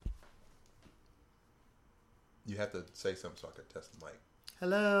You have to say something so I can test the mic.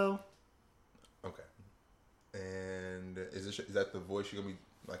 Hello. Okay. And is that the voice you're gonna be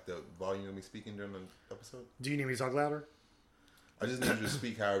like the volume you're gonna be speaking during the episode? Do you need me to talk louder? I just need you to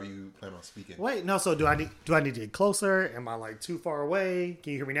speak however you plan on speaking. Wait, no. So do I need to get closer? Am I like too far away?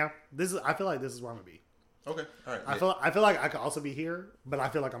 Can you hear me now? I feel like this is where I'm gonna be. Okay. All right. I feel like I could also be here, but I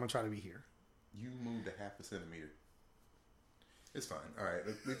feel like I'm gonna try to be here. You moved a half a centimeter. It's fine. All right.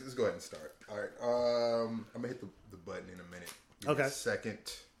 Let's go ahead and start. All right. I'm gonna hit the button in a minute. Give me a second.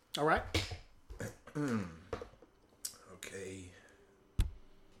 All right. Okay.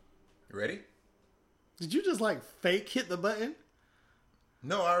 You ready? Did you just like fake hit the button?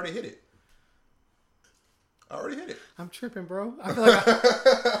 No, I already hit it. I'm tripping, bro.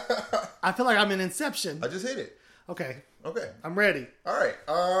 I feel like I'm in Inception. I just hit it. Okay. Okay. I'm ready. All right.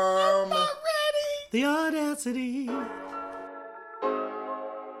 I'm not ready. The audacity.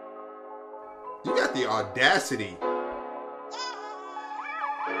 You got the audacity.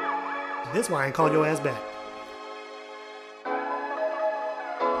 This why I ain't called your ass back.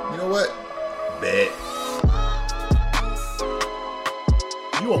 You know what? Bet.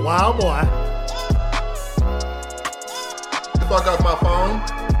 You a wild boy. The fuck off my phone.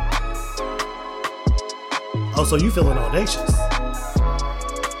 Oh, so you feeling audacious.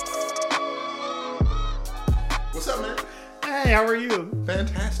 What's up, man? Hey, how are you?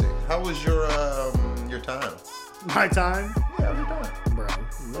 Fantastic. How was your time? My time? Yeah, how's your time? Bro.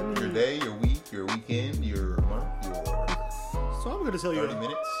 Your day, your week, your weekend, your month, your So I'm going to tell you 30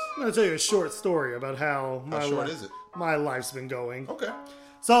 minutes? I'm going to tell you a short story about how short is it? My life's been going. Okay.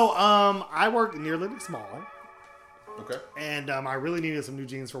 So, I work near Lenox Mall. Okay. And I really needed some new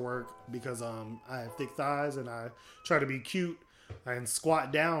jeans for work because I have thick thighs and I try to be cute and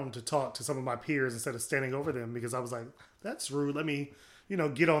squat down to talk to some of my peers instead of standing over them because I was like, that's rude. Let me,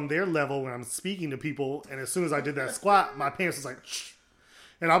 get on their level when I'm speaking to people. And as soon as I did that squat, my parents was like, shh.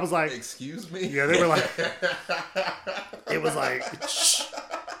 And I was like, excuse me? Yeah, they were like, it was like, shh.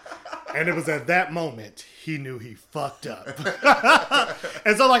 And it was at that moment he knew he fucked up.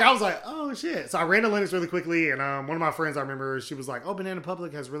 And so I was like, oh shit. So I ran to Lenox really quickly. And one of my friends, I remember, she was like, oh, Banana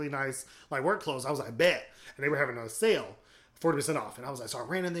Republic has really nice work clothes. I was like, bet. And they were having a sale, 40% off. And I was like, so I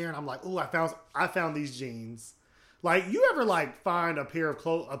ran in there and I'm like, ooh, I found these jeans. Like, you ever find a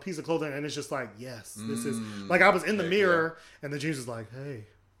piece of clothing and it's just like, yes, this is I was in the mirror and the jeans was like, hey.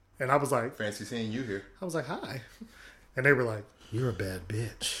 And I was like, fancy seeing you here. I was like, hi. And they were like, you're a bad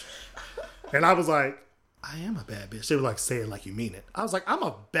bitch. And I was like, I am a bad bitch. They were like, say it like you mean it. I was like, I'm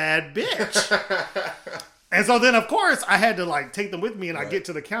a bad bitch. And so then, of course, I had to take them with me and I get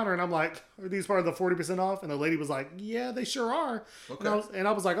to the counter and I'm like, are these part of the 40% off? And the lady was like, yeah, they sure are. Okay. And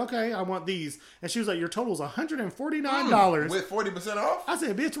I was like, okay, I want these. And she was like, your total's $149. With 40% off? I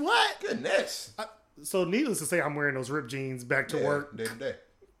said, bitch, what? Goodness. So needless to say, I'm wearing those ripped jeans back to work. Day to day.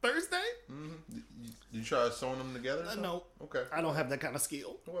 Thursday? Mm-hmm. You try sewing them together? No. Okay. I don't have that kind of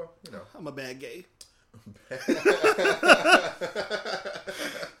skill. Well, I'm a bad gay.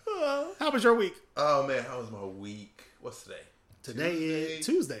 How was your week? Oh man, how was my week? What's today? Today is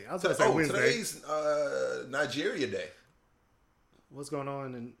Tuesday. I was going to say Wednesday. Today's Nigeria Day. What's going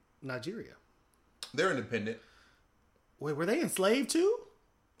on in Nigeria? They're independent. Wait, were they enslaved too?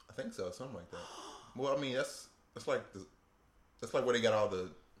 I think so, something like that. Well, I mean that's like where they got all the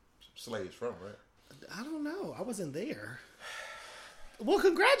slaves from, right? I don't know. I wasn't there. Well,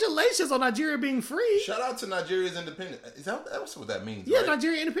 congratulations on Nigeria being free. Shout out to Nigeria's independence. That's what that means, yeah, right?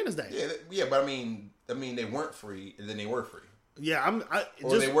 Nigeria Independence Day. Yeah, but I mean they weren't free, and then they were free. Yeah,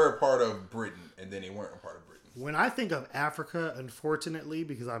 they were a part of Britain, and then they weren't a part of Britain. When I think of Africa, unfortunately,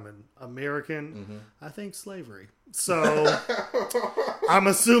 because I'm an American, I think slavery. So I'm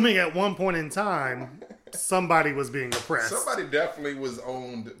assuming at one point in time, somebody was being oppressed. Somebody definitely was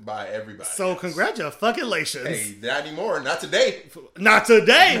owned by everybody. So congratulations. Hey, not anymore. Not today. Not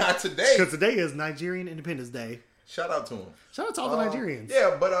today. Not today. Because today is Nigerian Independence Day. Shout out to them. Shout out to all the Nigerians.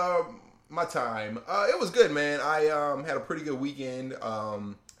 Yeah, but my time, it was good, man. I had a pretty good weekend.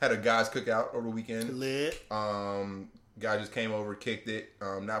 Had a guys cookout over the weekend. Lit. Guy just came over, kicked it.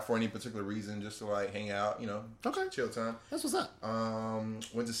 Not for any particular reason, just to hang out, Okay. Chill time. That's what's up.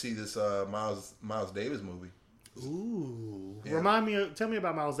 Went to see this Miles Davis movie. Ooh. Yeah. Tell me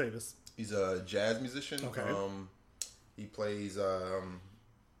about Miles Davis. He's a jazz musician. Okay. He plays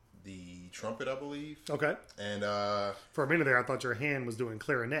the trumpet, I believe. Okay. And for a minute there, I thought your hand was doing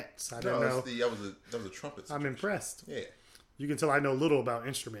clarinets. I didn't know. That was a trumpet. I'm impressed. Yeah. You can tell I know little about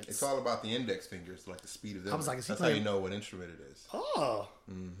instruments. It's all about the index fingers, the speed of them. I was like, that's how you know what instrument it is. Oh.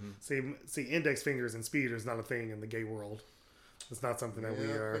 Mm-hmm. See, index fingers and speed is not a thing in the gay world. It's not something that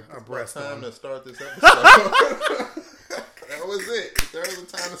we are It's abreast about time on. to start this episode. That was it. There was a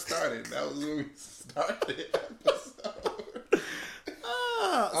time to start it. That was when we started the episode.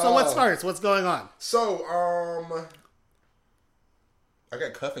 So what starts? What's going on? So, I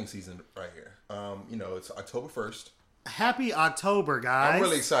got cuffing season right here. It's October 1st. Happy October, guys. I'm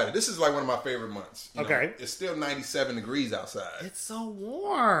really excited. This is like one of my favorite months. Okay. It's still 97 degrees outside. It's so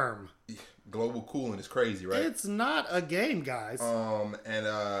warm. Global cooling is crazy, right? It's not a game, guys. I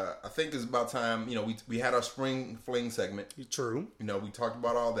think it's about time, we had our spring fling segment. True. We talked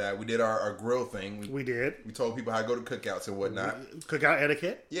about all that. We did our grill thing. We did. We told people how to go to cookouts and whatnot. Cookout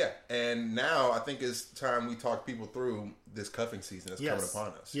etiquette. Yeah. And now I think it's time we talk people through this cuffing season that's coming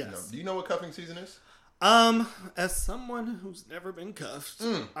upon us. Yes. Do you know what cuffing season is? As someone who's never been cuffed,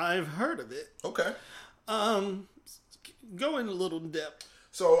 I've heard of it. Okay. Go in a little depth.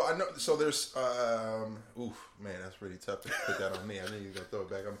 So I know. So there's. Man, that's really tough to put that on me. I knew you were gonna throw it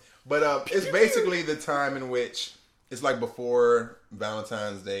back on me. But it's basically the time in which it's like before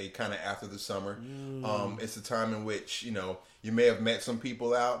Valentine's Day, kind of after the summer. It's the time in which you may have met some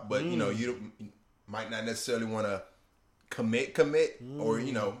people out, but you might not necessarily want to commit, or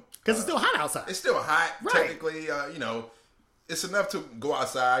because it's still hot outside. It's still hot. Right. Technically, it's enough to go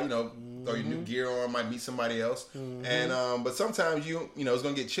outside, throw your new gear on, might meet somebody else. And but sometimes it's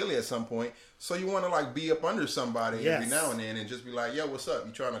gonna get chilly at some point. So you wanna like be up under somebody every now and then and just be like, yo, what's up?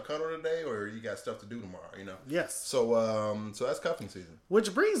 You trying to cuddle today or you got stuff to do tomorrow, Yes. So so that's cuffing season.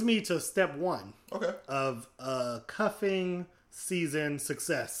 Which brings me to step one Okay. of cuffing season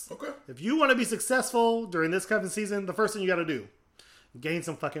success. Okay. If you want to be successful during this cuffing season, the first thing you got to do, gain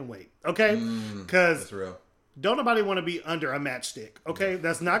some fucking weight. Okay? Because That's real. don't nobody want to be under a matchstick. Okay?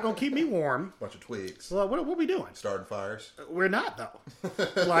 That's not going to keep me warm. Bunch of twigs. Well, what we doing? Starting fires. We're not, though.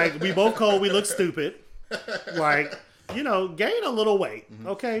 Like, we both cold. We look stupid. Like, gain a little weight.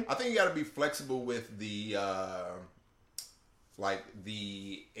 Okay? I think you gotta be flexible with the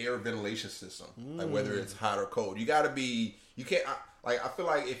the air ventilation system. Like whether it's hot or cold. You gotta be you can't I feel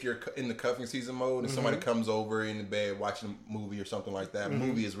like if you're in the cuffing season mode and somebody comes over in the bed watching a movie or something like that,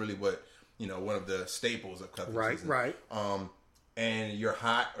 movie is really what one of the staples of cuffing season. Right. And you're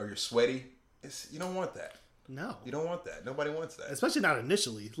hot or you're sweaty, you don't want that. No. You don't want that. Nobody wants that. Especially not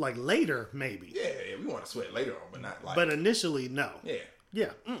initially. Like, later, maybe. Yeah, we want to sweat later on, but not like. But initially, no. Yeah.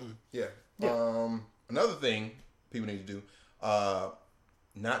 Yeah. Yeah. Another thing people need to do,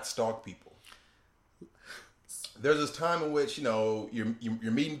 not stalk people. There's this time in which you're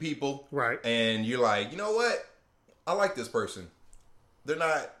meeting people, right? And you're like, you know what? I like this person. They're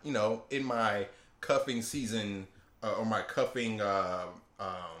not, in my cuffing season or my cuffing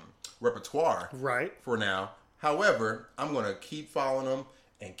repertoire, right? For now. However, I'm gonna keep following them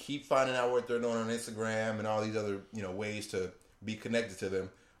and keep finding out what they're doing on Instagram and all these other ways to be connected to them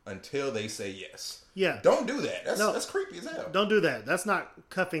until they say yes. Yeah. Don't do that. That's creepy as hell. Don't do that. That's not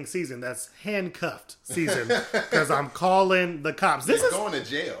cuffing season. That's handcuffed season. Because I'm calling the cops. This is going to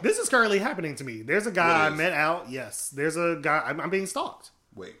jail. This is currently happening to me. There's a guy I met out. Yes. There's a guy. I'm being stalked.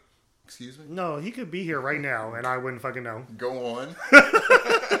 Wait. Excuse me? No, he could be here right now and I wouldn't fucking know. Go on.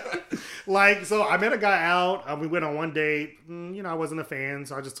 So I met a guy out. We went on one date. I wasn't a fan,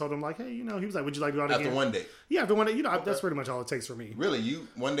 so I just told him like, hey, he was like, would you like to go out again? After one date? Yeah, after one date. That's pretty much all it takes for me. Really? You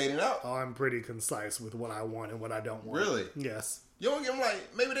one dating out? Oh, I'm pretty concise with what I want and what I don't want. Really? Yes. You don't give them like,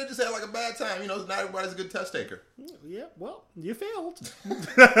 maybe they just had like a bad time. Not everybody's a good test taker. Yeah, well, you failed.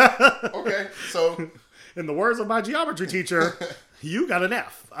 Okay, so. In the words of my geometry teacher, you got an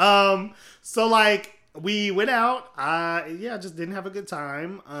F. So like, we went out. I just didn't have a good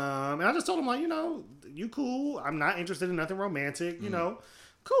time. And I just told him like, you cool. I'm not interested in nothing romantic.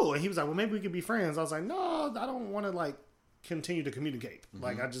 Cool. And he was like, well, maybe we could be friends. I was like, no, I don't want to like continue to communicate.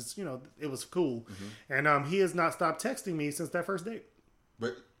 Like I just, it was cool. And he has not stopped texting me since that first date.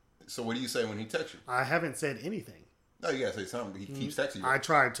 But so what do you say when he texts you? I haven't said anything. No, you gotta say something. He keeps texting you. I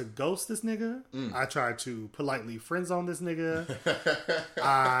tried to ghost this nigga. I tried to politely friend zone this nigga.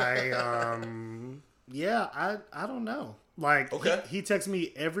 I don't know. Like, okay. He texts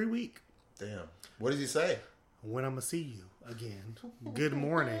me every week. Damn. What does he say? When I'm gonna see you again. Good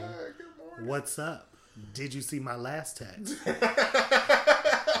morning. Good morning. What's up? Did you see my last text?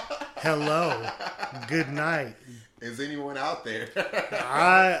 Hello. Good night. Is anyone out there?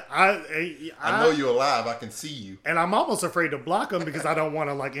 I know you're alive. I can see you. And I'm almost afraid to block him because I don't want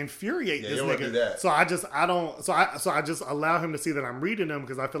to like infuriate this nigga. Do that. So I just allow him to see that I'm reading him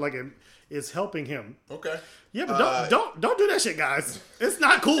because I feel like it is helping him. Okay. Yeah, but don't do that shit, guys. It's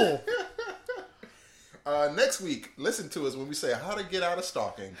not cool. Next week, listen to us when we say how to get out of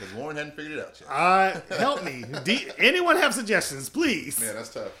stalking, because Warren hadn't figured it out yet. Help me. Anyone have suggestions, please? Man, that's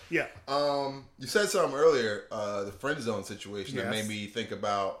tough. Yeah. You said something earlier, the friend zone situation that Yes. made me think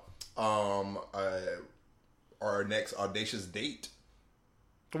about our next audacious date.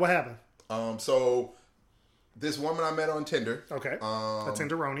 What happened? So this woman I met on Tinder. Okay. A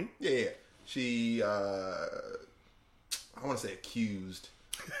Tenderoni. Yeah. She, I want to say accused.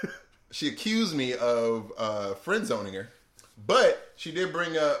 She accused me of friend zoning her, but she did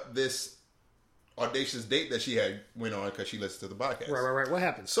bring up this audacious date that she had went on because she listened to the podcast. Right. What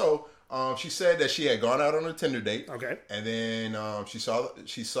happened? So she said that she had gone out on a Tinder date. Okay. And then she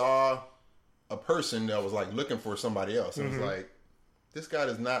saw a person that was like looking for somebody else, and was like, "This guy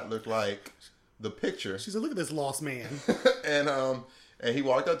does not look like the picture." She said, "Look at this lost man." and he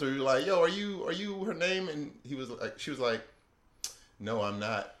walked up to her, he was like, "Yo, are you her name?" And she was like, "No, I'm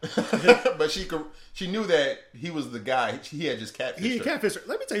not." But she knew that he was the guy. He had just catfished He her. catfish her.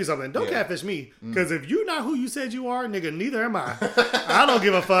 Let me tell you something. Don't Yeah. catfish me. Because if you're not who you said you are, nigga, neither am I. I don't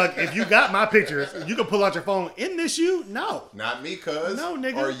give a fuck. If you got my pictures, you can pull out your phone. In this you? No. Not me, cuz. No,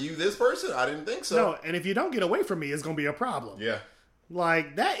 nigga. Are you this person? I didn't think so. No. And if you don't get away from me, it's going to be a problem. Yeah.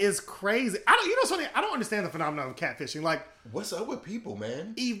 Like, that is crazy. You know something? I don't understand the phenomenon of catfishing. Like, What's up with people,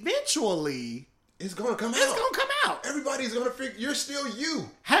 man? eventually, It's gonna come out. it's going to come out. Everybody's gonna figure you're still you.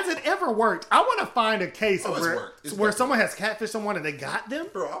 Has it ever worked? I want to find a case of it's where, worked. It's where worked. someone has catfished someone and they got them.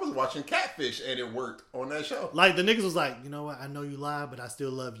 Bro, I was watching Catfish and it worked on that show. Like, the niggas was like, you know what? I know you lied, but I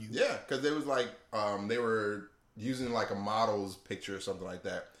still love you. Yeah, because it was like they were using like a model's picture or something like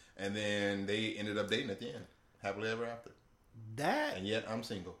that, and then they ended up dating at the end, happily ever after. That And yet I'm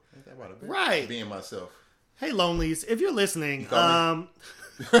single. Ain't that about it? Right. Being myself. Hey, lonelies, if you're listening, call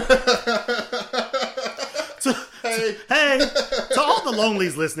Hey. hey, to all the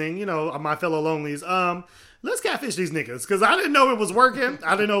lonelies listening, you know, my fellow lonelies, let's catfish these niggas because I didn't know it was working.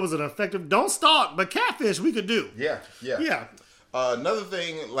 I didn't know it was an effective. Don't stalk, but catfish we could do. Yeah. Yeah. Another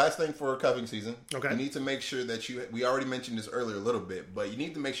thing, last thing for cuffing season. Okay. You need to make sure that we already mentioned this earlier a little bit, but you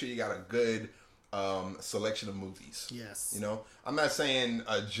need to make sure you got a good selection of movies. Yes. You know, I'm not saying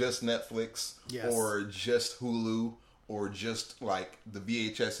just Netflix Yes. or just Hulu or just like the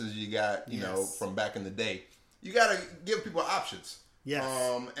VHSs you got, you know, Yes. from back in the day. You got to give people options. Yes.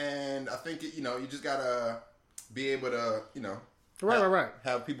 And I think, you know, you just got to be able to, you know, Right.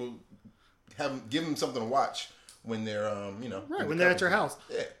 have people give them something to watch when they're, you know, Right, when they're at your house.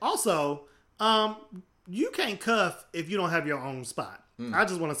 Yeah. Also, you can't cuff if you don't have your own spot. I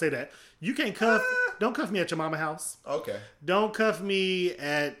just want to say that. You can't cuff. Don't cuff me at your mama house. Okay. Don't cuff me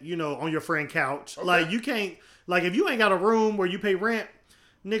at, you know, on your friend couch. Like, you can't, like, if you ain't got a room where you pay rent,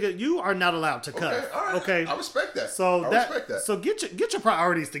 nigga, you are not allowed to cuff. Okay. All right. Okay. I respect that. So I respect that. So get your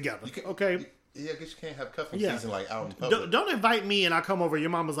priorities together. Okay. Yeah, because you can't have cuffing Yeah. season like out in public. Don't invite me and I come over.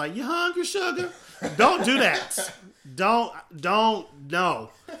 Your mama's like, you hungry, sugar? Don't do that. Don't. No.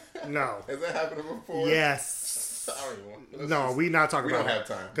 Has that happened before? Yes. Sorry. No, we not talking we about don't it have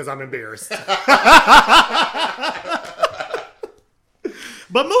time. because I'm embarrassed.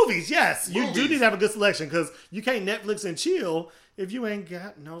 But movies, yes, you do Movies. need to have a good selection because you can't Netflix and chill if you ain't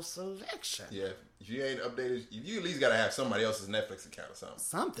got no selection. Yeah. If you ain't updated, you at least got to have somebody else's Netflix account or something.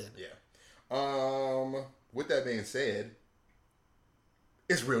 Something. Yeah. With that being said,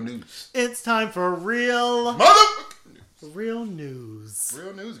 it's real news. It's time for real news.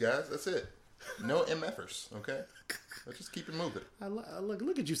 Real news, guys. That's it. No MFers, okay? Let's just keep it moving.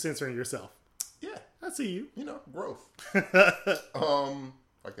 Look at you censoring yourself. Yeah. I see you. You know, growth.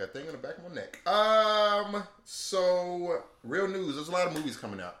 Like that thing on the back of my neck. So real news. There's a lot of movies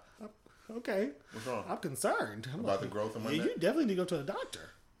coming out. Okay. What's wrong? I'm concerned. I'm About the growth of my yeah, neck? you definitely need to go to a doctor.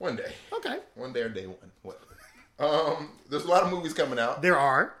 One day. Okay. One day or day one. What? There's a lot of movies coming out. There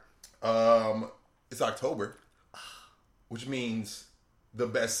are. It's October, which means the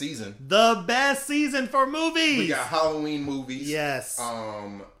best season. The best season for movies. We got Halloween movies. Yes.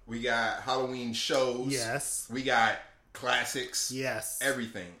 We got Halloween shows. Yes. We got classics. Yes.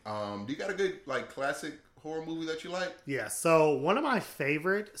 Everything. Do you got a good like classic horror movie that you like? Yeah. So one of my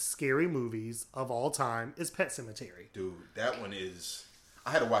favorite scary movies of all time is Pet Sematary. Dude, that one is. I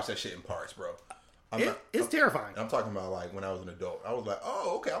had to watch that shit in parts, bro. It's terrifying. I'm talking about like when I was an adult. I was like,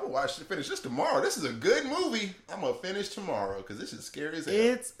 oh, okay, I'm gonna finish this tomorrow. This is a good movie. I'm gonna finish tomorrow because this is scary as hell.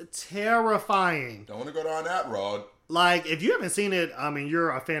 It's terrifying. Don't want to go down that road. Like, if you haven't seen it, I mean,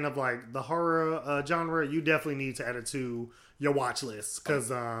 you're a fan of like the horror genre. You definitely need to add it to your watch list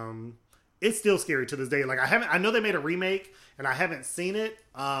because it's still scary to this day. Like, I know they made a remake and I haven't seen it.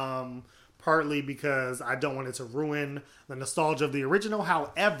 Partly because I don't want it to ruin the nostalgia of the original.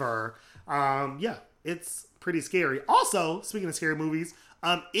 However, yeah, it's pretty scary. Also, speaking of scary movies,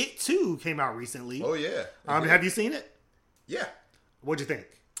 It Too came out recently. Oh yeah. Have you seen it? Yeah. What'd you think?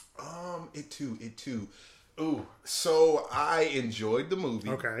 It too. Ooh, so I enjoyed the movie.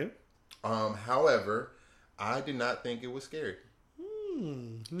 Okay. However, I did not think it was scary.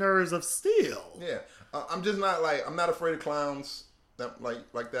 Nerves of Steel. Yeah, I'm just not I'm not afraid of clowns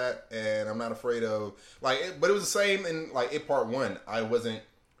like that, and I'm not afraid of but it was the same in It Part 1. I wasn't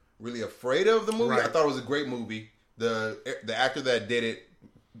really afraid of the movie. Right. I thought it was a great movie. The actor that did it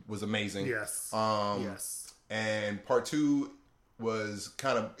was amazing. Yes. Yes. And Part 2 was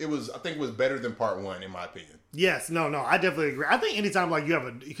I think it was better than Part 1 in my opinion. Yes, no, I definitely agree. I think anytime you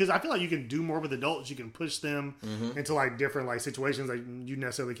have because I feel like you can do more with adults, you can push them into different situations that you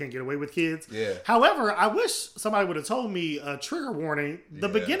necessarily can't get away with kids. Yeah. However, I wish somebody would have told me a trigger warning. The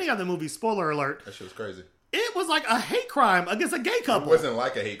beginning of the movie, spoiler alert, That shit was crazy. it was like a hate crime against a gay It couple. wasn't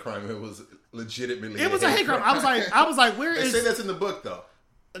like a hate crime. It was legitimately. It was a hate crime. I was like, where They is say that's in the book though.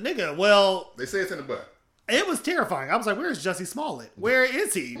 nigga? Well, They say it's in the book. it was terrifying. I was like, where is Jussie Smollett? Where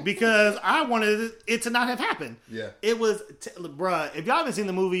is he? Because I wanted it to not have happened. Yeah. It was, bruh, if y'all haven't seen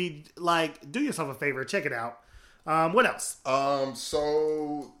the movie, do yourself a favor, check it out. What else?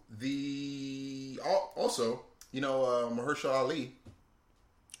 So also, Mahershala Ali.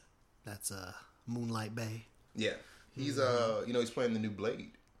 That's Moonlight Bay. Yeah. He's he's playing the new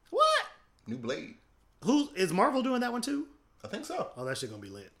Blade. What? New Blade. Is Marvel doing that one too? I think so. Oh, that shit gonna be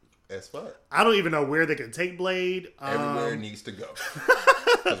lit. As fuck. I don't even know where they can take Blade. Everywhere it needs to go.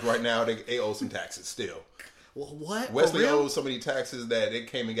 Because right now they owe some taxes still. Well, what? Wesley For real? owes so many taxes that it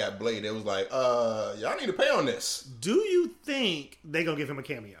came and got Blade. It was like, y'all need to pay on this. Do you think they gonna give him a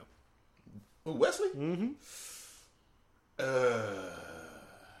cameo? Who, Wesley? Mm-hmm.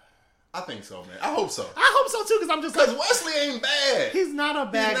 I think so, man. I hope so. I hope so too, because I'm just Because Wesley ain't bad. he's not a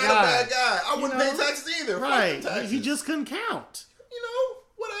bad He's guy. not a bad guy. I wouldn't pay taxes either. Fuck Right. them taxes. He just couldn't count.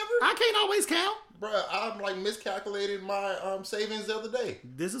 Whatever. I can't always count. Bruh, I miscalculated my savings the other day.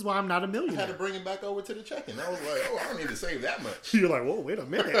 This is why I'm not a I had to millionaire. bring it back over to the checking. I was like, I don't need to save that much. You're like, whoa, wait a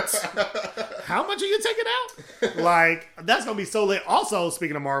minute. How much are you taking out? That's going to be so lit. Also,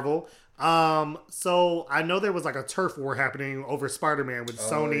 speaking of Marvel, so I know there was a turf war happening over Spider-Man with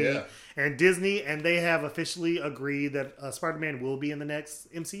Sony and Disney, and they have officially agreed that Spider-Man will be in the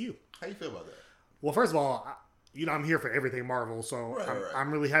next MCU. How you feel about that? Well, first of all, I'm here for everything Marvel, so Right.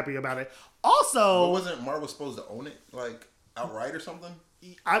 I'm really happy about it. Also, But wasn't Marvel supposed to own it, outright or something?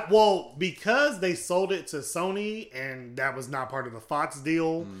 because they sold it to Sony and that was not part of the Fox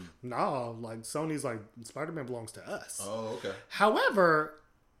deal. No, Sony's Spider-Man belongs to us. Oh, okay. However,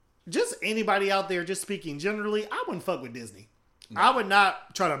 just anybody out there, just speaking generally, I wouldn't fuck with Disney. I would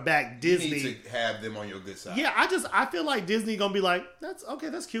not try to back Disney. You need to have them on your good side. Yeah, I feel like Disney gonna be like, that's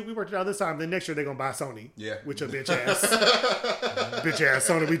cute. We worked it out this time. Then next year they're gonna buy Sony. Yeah. With your bitch ass. Bitch ass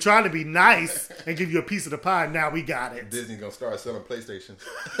Sony. We trying to be nice and give you a piece of the pie. Now we got it. Disney's gonna start selling PlayStations.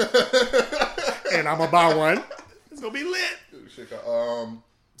 And I'm gonna buy one. It's gonna be lit.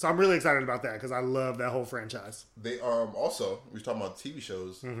 So I'm really excited about that because I love that whole franchise. they also we were talking about TV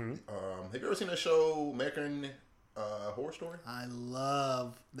shows. Have you ever seen that show American Horror Story? I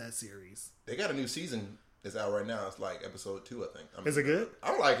love that series. They got a new season that's out right now. It's episode 2, I think. Is it good?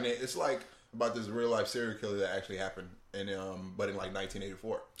 I'm liking it. It's about this real life serial killer that actually happened, and but in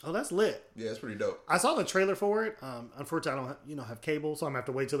 1984. Oh, that's lit. Yeah, it's pretty dope. I saw the trailer for it. Unfortunately, I don't have cable, so I'm gonna have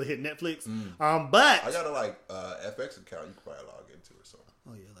to wait till it hit Netflix. But I got a FX account. You can probably log into or something.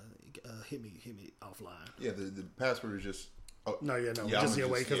 oh yeah, hit me offline. Yeah, the password is just. Oh, No, Yeah, just I'm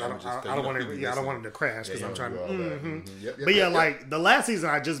wait because yeah, I I'm don't want it. Yeah, I don't want it to crash because Yeah, I'm trying to. do all that. Yep, But yeah, yep. the last season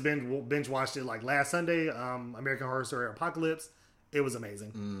I just binge watched it last Sunday. American Horror Story Apocalypse. It was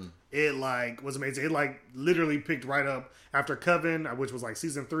amazing. It was amazing. It literally picked right up after Coven, which was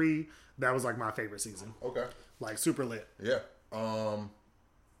season 3. That was my favorite season. Okay. Super lit. Yeah.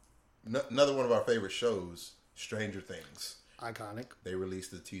 Another one of our favorite shows, Stranger Things. Iconic. They released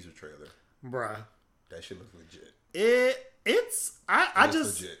the teaser trailer. Bruh. That shit looks legit. It's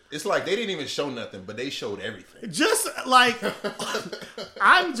Legit. It's they didn't even show nothing, but they showed everything. just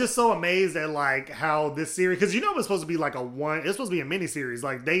I'm just so amazed at how this series, because it was supposed to be it's supposed to be a mini series.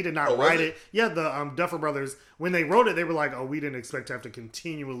 They did not write it. Yeah, the Duffer Brothers, when they wrote it, they were oh, we didn't expect to have to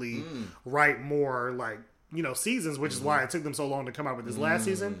continually write more seasons, which is why it took them so long to come out with this last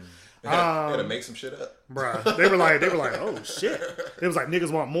season. They had to make some shit up. Bruh. They were like, oh shit. It was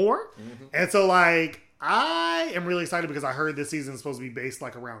niggas want more. And so I am really excited because I heard this season is supposed to be based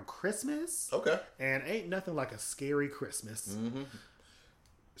around Christmas. Okay. And ain't nothing like a scary Christmas.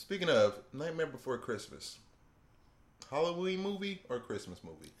 Speaking of Nightmare Before Christmas, Halloween movie or Christmas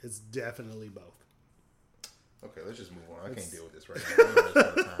movie? It's definitely both. Okay, let's just move on. I can't deal with this right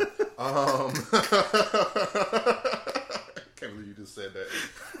now. Can't believe you just said that.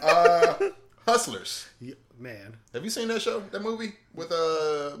 Hustlers. Yeah, man. Have you seen that show? That movie with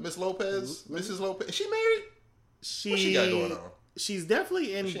Miss Lopez? Mrs. Lopez? Is she married? What she got going on? She's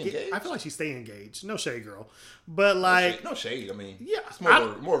definitely engaged? I feel like she's staying engaged. No shade, girl. But like, no shade. I mean, yeah, it's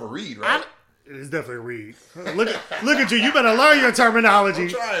more of a read, right? It's definitely a read. Look at you. You better learn your terminology. I'm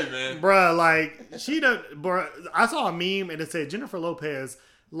trying, man. Bruh, like, bruh, I saw a meme and it said Jennifer Lopez,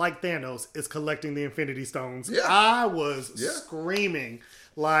 like Thanos, is collecting the Infinity Stones. Yeah. I was screaming.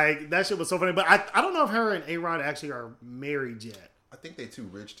 Like, that shit was so funny. But I don't know if her and A-Rod actually are married yet. I think they're too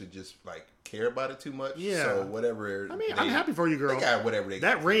rich to just, like, care about it too much. Yeah. So, whatever. I mean, I'm happy for you, girl. They got whatever they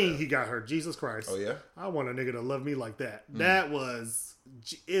got. That ring he got her, Jesus Christ. Oh, yeah? I want a nigga to love me like that.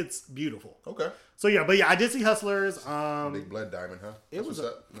 It's beautiful. Okay. So, yeah, but yeah, I did see Hustlers. Big blood diamond, huh? That's what's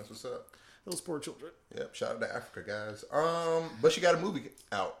up. That's what's up. Those poor children. Yep. Shout out to Africa, guys. But she got a movie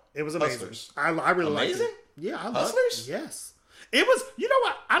out. It was amazing. Hustlers. I really liked it. Amazing? Yeah, I loved Hustlers? it. Yes. It was, you know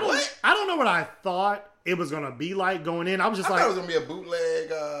what? I don't know what I thought it was going to be like going in. I was just I thought it was going to be a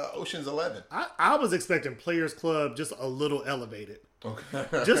bootleg Ocean's 11. I was expecting Players Club just a little elevated. Okay.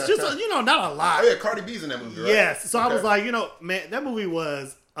 just not a lot. Oh, yeah, Cardi B's in that movie, right? Yes. So I was like, man, that movie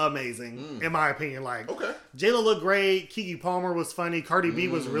was amazing, in my opinion. Like, okay. J-Lo looked great. Keke Palmer was funny. Cardi B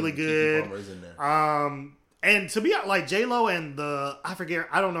was really good. Keke Palmer's in there. And to be like J-Lo and I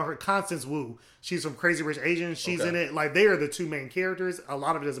don't know her, Constance Wu. She's from Crazy Rich Asians. She's in it. Like, they are the two main characters. A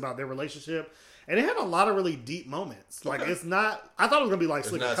lot of it is about their relationship. And it had a lot of really deep moments. Like, it's not, I thought it was going to be like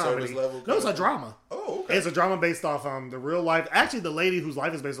slick comedy. No, it's a drama. Oh, okay. It's a drama based off the real life. Actually, the lady whose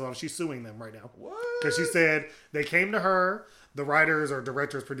life is based on, she's suing them right now. What? Because she said they came to her, the writers or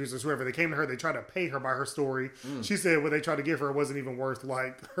directors, producers, whoever, they came to her, they tried to pay her by her story. She said what they tried to give her wasn't even worth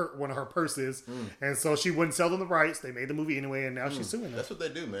like one of her purses. And so she wouldn't sell them the rights. They made the movie anyway, and now she's suing them. That's what they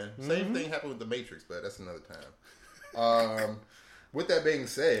do, man. Same thing happened with The Matrix, but that's another time. With that being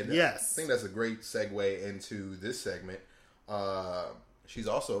said, yes. I think that's a great segue into this segment. She's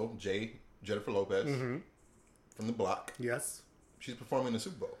also Jennifer Lopez from the block. Yes. She's performing in the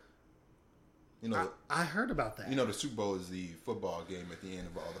Super Bowl. You know, I heard about that. You know, the Super Bowl is the football game at the end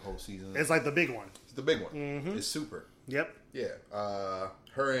of the whole season. It's like the big one. It's the big one. It's super. Yep. Yeah.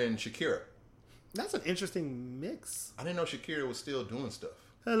 Her and Shakira. That's an interesting mix. I didn't know Shakira was still doing stuff.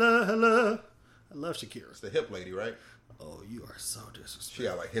 Hello. I love Shakira. It's the hip lady, right? Oh, you are so disrespectful. She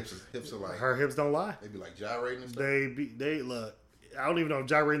got like hips are like her hips don't lie. They be like gyrating and stuff. They look. I don't even know if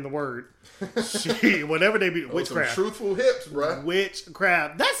gyrating the word. Whatever they be, witchcraft. Some truthful hips, bro.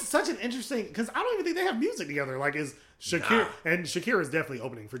 Witchcraft. That's such an interesting, because I don't even think they have music together. Like, is Shakira and Shakira is definitely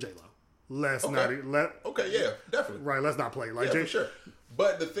opening for J-Lo. Okay, yeah, definitely. Right, let's not play like for sure.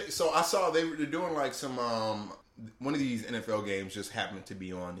 But the thing, so I saw they're doing like some one of these NFL games just happened to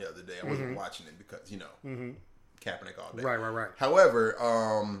be on the other day. I wasn't watching it because Kaepernick all day. Right.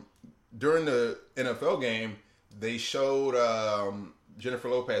 However, during the NFL game, they showed Jennifer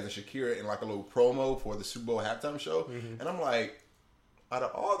Lopez and Shakira in like a little promo for the Super Bowl halftime show, and I'm like, out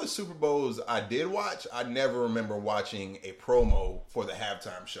of all the Super Bowls I did watch, I never remember watching a promo for the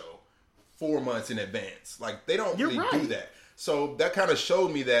halftime show 4 months in advance. Like, they don't really do that. So that kind of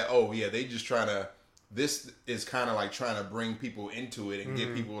showed me that, they just trying to. This is kind of like trying to bring people into it and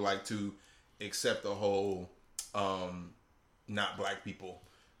get people like to accept the whole not black people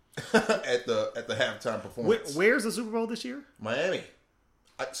at the halftime performance. Where's the Super Bowl this year? Miami.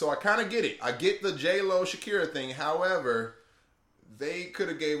 So I kind of get it. I get the J-Lo Shakira thing. However, they could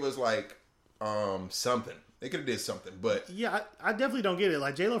have gave us like something. They could have did something, but yeah, I definitely don't get it.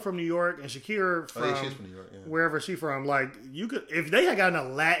 Like J-Lo from New York and Shakira from, she's from New York, wherever she's from. Like, you could, if they had gotten a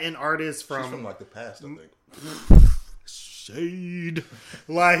Latin artist from, she's from like the past, I think. Shade.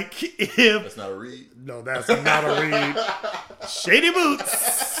 Like, if that's not a read. No, that's not a read. Shady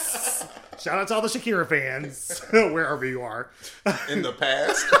Boots. Shout out to all the Shakira fans, wherever you are. In the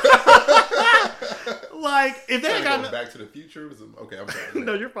past. Like, if they had gotten Back to the Future. Okay, I'm sorry.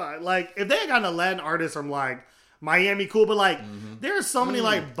 No, you're fine. Like, if they had gotten a Latin artist from like Miami, cool. But like, there's so many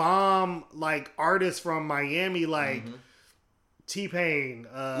like bomb like artists from Miami, like T-Pain.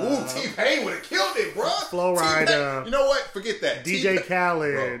 T-Pain would have killed it, bro. Flo Rida. You know what? Forget that. DJ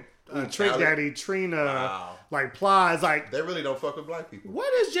Khaled, Trick Daddy, Trina, like Plies. Like, they really don't fuck with black people.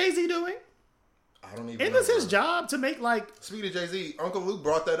 What is Jay-Z doing? I don't even. Isn't this his job to make like? Speaking of Jay-Z, Uncle Luke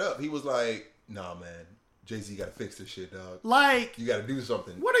brought that up. He was like, "Nah, man, Jay-Z got to fix this shit, dog. Like, you got to do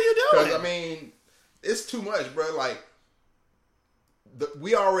something. What are you doing? Because I mean, it's too much, bro. Like,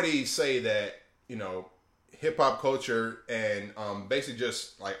 we already say that hip hop culture and basically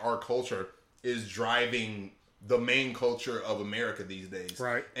just like our culture is driving the main culture of America these days.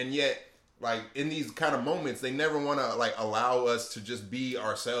 Right. And yet, like, in these kind of moments, they never want to, like, allow us to just be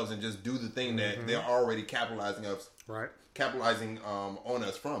ourselves and just do the thing that they're already capitalizing on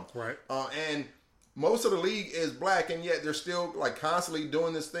us from. Right. And most of the league is black, and yet they're still, like, constantly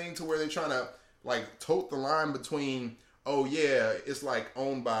doing this thing to where they're trying to, like, tote the line between, oh, yeah, it's, like,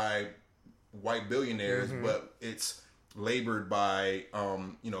 owned by white billionaires, but it's labored by,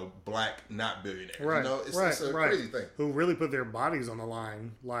 black not billionaires. Right. You know, it's a crazy thing. Who really put their bodies on the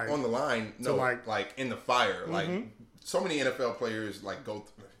line. On the line, no, like in the fire. Like, so many NFL players, like, go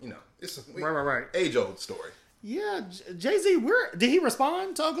through, it's a right. age-old story. Yeah, Jay-Z, did he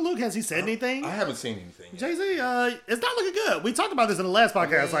respond to Uncle Luke? Has he said anything? I haven't seen anything yet. Jay-Z, it's not looking good. We talked about this in the last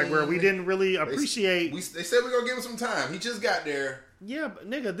podcast, where we didn't really appreciate... They said we're going to give him some time. He just got there. Yeah, but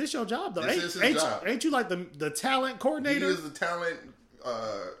nigga, this your job, though. This is his job. Ain't you like the talent coordinator? He is the talent,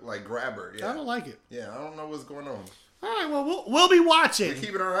 grabber. Yeah. I don't like it. Yeah, I don't know what's going on. All right, well, we'll be watching. We're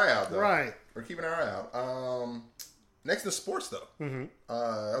keeping our eye out, though. Right. We're keeping our eye out. Next to sports, though. That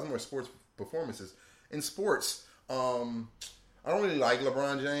was more sports performances. In sports... I don't really like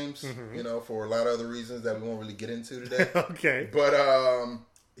LeBron James, for a lot of other reasons that we won't really get into today. Okay. But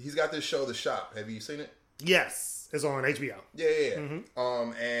he's got this show, The Shop. Have you seen it? Yes. It's on HBO. Yeah.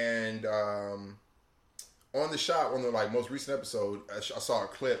 And on The Shop, on the most recent episode, I saw a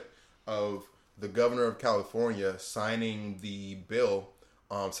clip of the governor of California signing a bill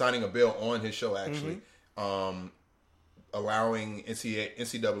on his show, actually, allowing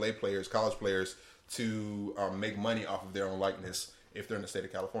NCAA players, college players, to make money off of their own likeness if they're in the state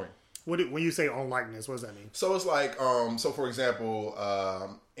of California. When you say own likeness, what does that mean? So it's like, for example,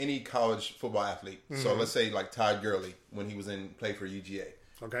 any college football athlete. So let's say like Todd Gurley when he was played for UGA.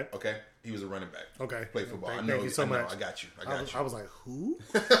 Okay. He was a running back. Okay. Played football. Thank you so much. I got you. I was like, who?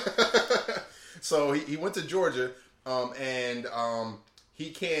 So he went to Georgia, and he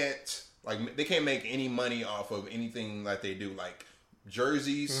can't they can't make any money off of anything that they do, like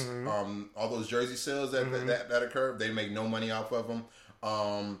jerseys, all those jersey sales that occur, they make no money off of them.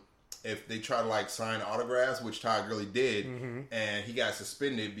 If they try to sign autographs, which Todd Gurley did, and he got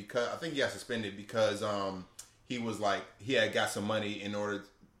suspended because he was he had got some money in order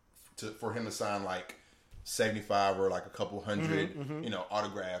for him to sign 75 or a couple hundred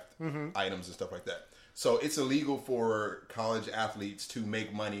autographed items and stuff like that. So it's illegal for college athletes to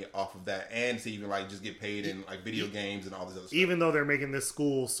make money off of that, and to even just get paid in video games and all this other stuff. Even though they're making this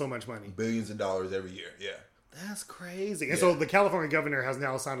school so much money, billions of dollars every year. Yeah, that's crazy. And so the California governor has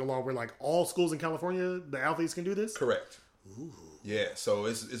now signed a law where all schools in California, the athletes can do this. Correct. Ooh. Yeah. So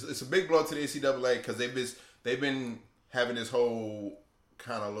it's a big blow to the NCAA because they've been having this whole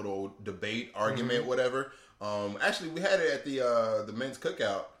kind of little debate, argument, whatever. Actually, we had it at the men's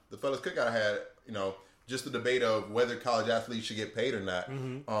cookout. The fellas cookout had just the debate of whether college athletes should get paid or not.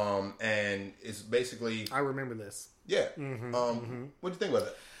 And it's basically... I remember this. Yeah. What do you think about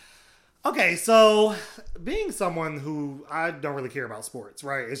that? Okay, so being someone who... I don't really care about sports,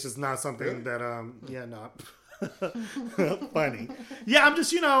 right? It's just not something that... funny. Yeah, I'm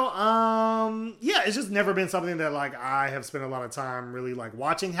just, it's just never been something that, I have spent a lot of time really,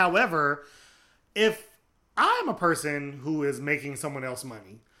 watching. However, if I'm a person who is making someone else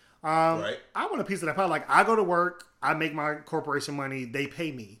money... right. I want a piece of that pie. I go to work, I make my corporation money, they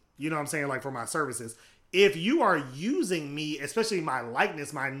pay me. You know what I'm saying? For my services. If you are using me, especially my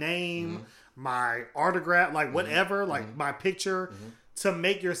likeness, my name, my autograph, whatever, my picture, to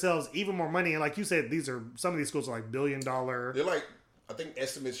make yourselves even more money. And like you said, some of these schools are $1 billion. They're I think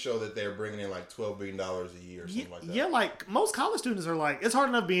estimates show that they're bringing in $12 billion a year or something like that. Yeah, most college students are it's hard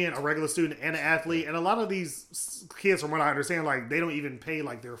enough being a regular student and an athlete. And a lot of these kids, from what I understand, they don't even pay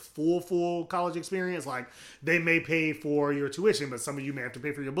their full college experience. They may pay for your tuition, but some of you may have to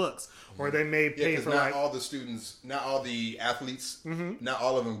pay for your books. Or they may pay for not all the students, not all the athletes, not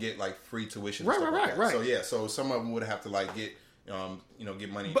all of them get free tuition. Right. So some of them would have to get, get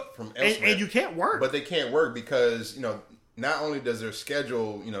money from elsewhere. And you can't work. But they can't work because, not only does their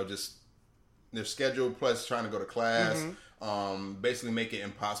schedule, just their schedule plus trying to go to class, basically make it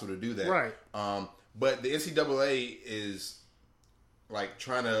impossible to do that. Right. But the NCAA is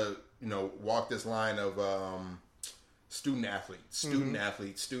trying to, walk this line of student athletes,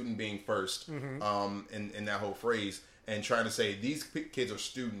 student being first, in that whole phrase, and trying to say these kids are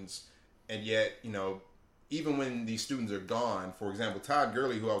students, and yet, even when these students are gone, for example, Todd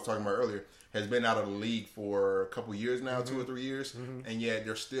Gurley, who I was talking about earlier, has been out of the league for a couple years now, 2 or 3 years, and yet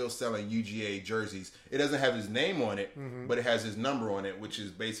they're still selling UGA jerseys. It doesn't have his name on it, but it has his number on it, which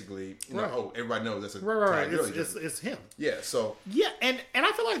is basically, oh, everybody knows that's a Todd Gurley jersey. It's him. Yeah, so. Yeah, and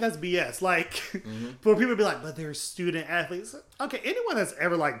I feel like that's BS. Like, for people to be like, but they're student athletes. Okay, anyone that's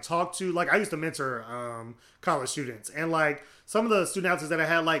ever, like, talked to, like, I used to mentor college students, and, like, some of the student athletes that I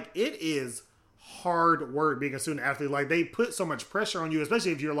had, like, it is hard work being a student athlete. Like, they put so much pressure on you,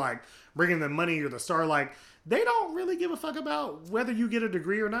 especially if you're, like, bringing them money, you're the star. Like, they don't really give a fuck about whether you get a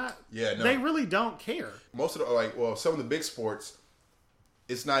degree or not. Yeah, no. They really don't care. Most of the, some of the big sports,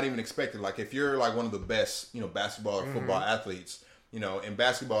 it's not even expected. Like, if you're, like, one of the best, basketball or football athletes, in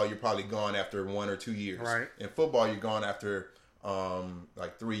basketball, you're probably gone after 1 or 2 years. Right. In football, you're gone after,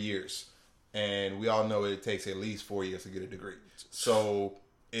 3 years. And we all know it takes at least 4 years to get a degree. So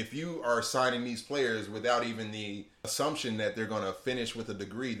if you are signing these players without even the assumption that they're going to finish with a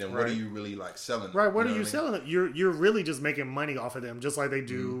degree, then what are you really, like, selling them? Right, what are you selling them? You're really just making money off of them, just like they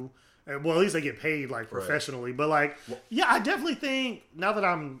do. Well, at least they get paid, like, professionally. Right. But, like, yeah, I definitely think, now that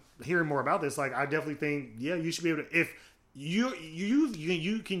I'm hearing more about this, like, I definitely think, yeah, you should be able to, if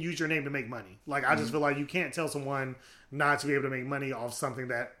you can use your name to make money. Like, I just feel like you can't tell someone not to be able to make money off something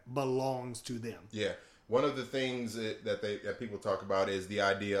that belongs to them. Yeah. One of the things that people talk about is the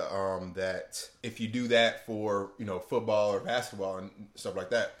idea that if you do that for football or basketball and stuff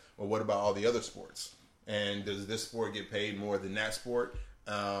like that, well, what about all the other sports? And does this sport get paid more than that sport?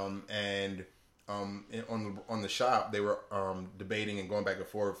 On the shop, they were debating and going back and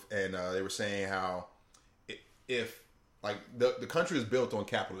forth, and they were saying how if like the country is built on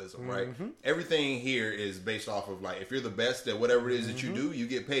capitalism, right? Everything here is based off of, like, if you're the best at whatever it is that you do, you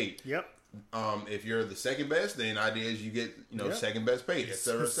get paid. Yep. If you're the second best, then the idea is you get second best paid, et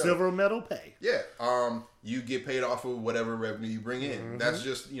cetera, et cetera. Silver medal pay. Yeah. You get paid off of whatever revenue you bring in. That's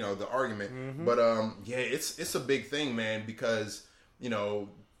just the argument. But yeah, it's a big thing, man, because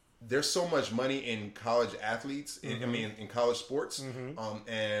there's so much money in college athletes. In college sports.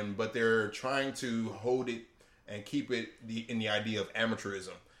 But they're trying to hold it and keep it in the idea of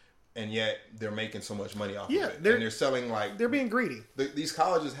amateurism. And yet they're making so much money off of it. And they're selling, like... They're being greedy. These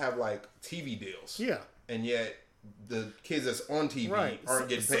colleges have, like, TV deals. Yeah. And yet the kids that's on TV aren't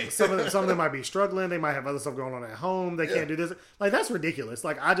getting paid. Some of them might be struggling. They might have other stuff going on at home. They can't do this. Like, that's ridiculous.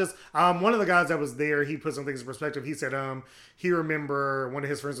 Like, I just... one of the guys that was there, he put some things in perspective. He said he remember one of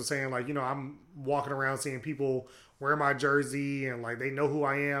his friends was saying, like, I'm walking around seeing people wear my jersey and, like, they know who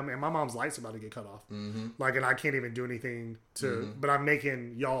I am, and my mom's light's about to get cut off. Like, and I can't even do anything but I'm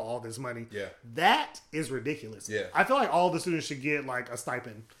making y'all all this money. Yeah. That is ridiculous. Yeah. I feel like all the students should get, like, a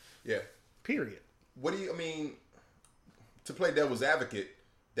stipend. Yeah. Period. What do you, to play devil's advocate,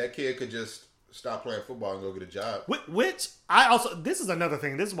 that kid could just stop playing football and go get a job. Which, this is another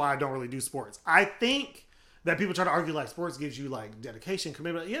thing. This is why I don't really do sports. I think that people try to argue, like, sports gives you, like, dedication,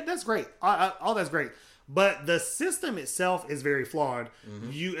 commitment. Yeah, that's great. All that's great. But the system itself is very flawed.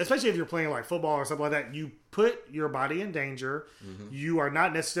 You, especially if you're playing, like, football or something like that, you put your body in danger. You are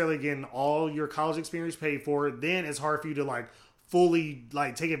not necessarily getting all your college experience paid for. Then it's hard for you to, like, fully,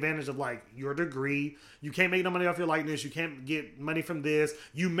 like, take advantage of, like, your degree. You can't make no money off your likeness. You can't get money from this.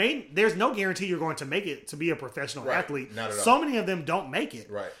 There's no guarantee you're going to make it to be a professional athlete. Not at all. So many of them don't make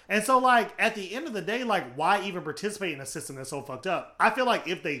it. Right. And so, like, at the end of the day, like, why even participate in a system that's so fucked up? I feel like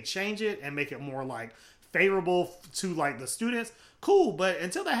if they change it and make it more, like, favorable to, like, the students, cool. But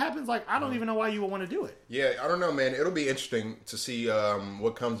until that happens, like, I don't even know why you would want to do it. Yeah, I don't know, man. It'll be interesting to see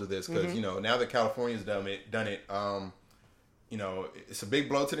what comes of this because now that California's done it, it's a big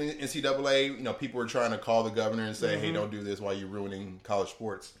blow to the NCAA. People are trying to call the governor and say, "Hey, don't do this while you're ruining college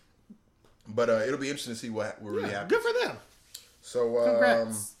sports." But it'll be interesting to see what really happens. Good for them. So,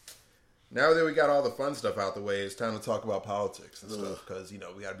 congrats. Now that we got all the fun stuff out the way, it's time to talk about politics and stuff because we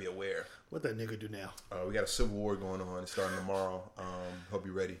got to be aware. What that nigga do now? We got a civil war going on. It's starting tomorrow. Hope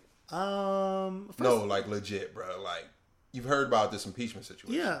you're ready. No, like legit, bro. Like you've heard about this impeachment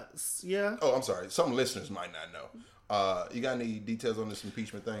situation. Yeah. Oh, I'm sorry. Some listeners might not know. You got any details on this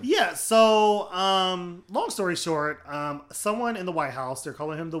impeachment thing? Yeah. So, long story short, someone in the White House, they're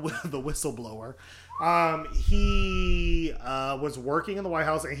calling him the whistleblower. He was working in the White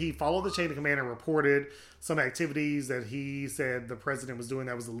House and he followed the chain of command and reported some activities that he said the president was doing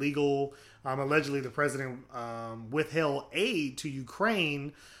that was illegal. Allegedly, the president withheld aid to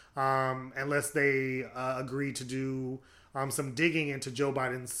Ukraine unless they agree to do some digging into Joe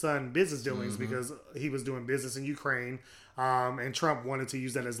Biden's son business dealings because he was doing business in Ukraine. And Trump wanted to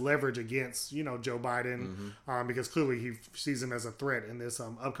use that as leverage against, Joe Biden because clearly he sees him as a threat in this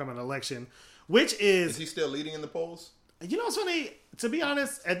upcoming election, which is... Is he still leading in the polls? You know what's funny? To be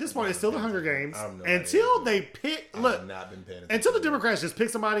honest, at this point, it's still the Hunger Games. No until they pick... Look, I've not been paying until the Democrats just pick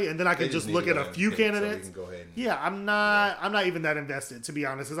somebody and then I can just look at a few candidates. So we can go ahead and, yeah, I'm not even that invested, to be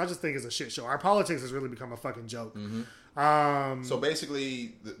honest, because I just think it's a shit show. Our politics has really become a fucking joke. So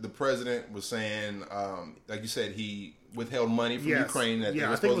basically, the president was saying, like you said, he withheld money from Ukraine that they were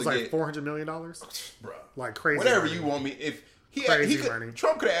I think it was supposed like to $400 million. Bro, like crazy. Whatever money. you want me. If money.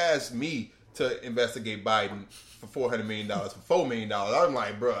 Trump could have asked me to investigate Biden for $400 million for $4 million. I'm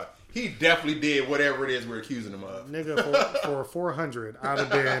like, bro, he definitely did whatever it is we're accusing him of. Nigga, for 400, I'd have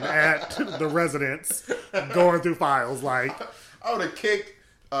been at the residence going through files. Like, I would have kicked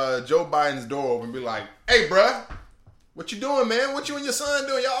Joe Biden's door open and be like, "Hey, bro, what you doing, man? What you and your son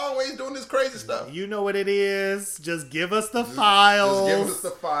doing? Y'all always doing this crazy stuff. You know what it is. Just give us the files. Just give us the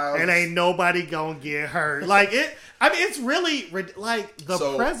files. And ain't nobody gonna get hurt. Like it. I mean, it's really like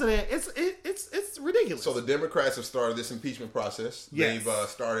the president. It's ridiculous. So the Democrats have started this impeachment process. Yes. They've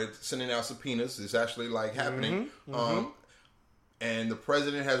started sending out subpoenas. It's actually like happening. And the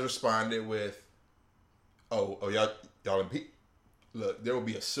president has responded with, y'all impeach. Look, there will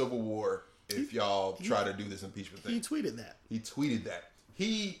be a civil war if y'all try to do this impeachment thing." He tweeted that.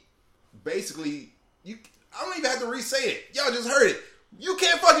 He basically, I don't even have to re-say it. Y'all just heard it. You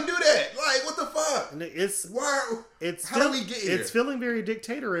can't fucking do that. Like, what the fuck? And how do we get here? It's feeling very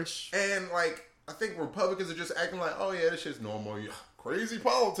dictatorish. And like, I think Republicans are just acting like, oh yeah, this shit's normal. Crazy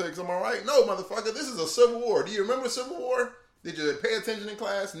politics, am I right? No, motherfucker, this is a civil war. Do you remember Civil War? Did you pay attention in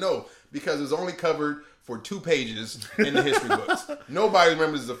class? No, because it was only covered for 2 pages in the history books. Nobody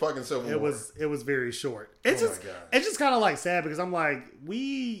remembers the fucking Civil War. It was very short. It's just kind of like sad because I'm like,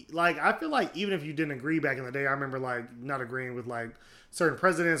 I feel like even if you didn't agree back in the day, I remember like not agreeing with like certain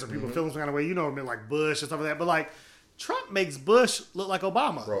presidents or people feeling some kind of way, like Bush and stuff like that. But like Trump makes Bush look like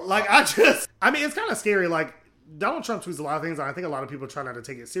Obama. Bro, it's kind of scary. Like Donald Trump tweets a lot of things, and I think a lot of people try not to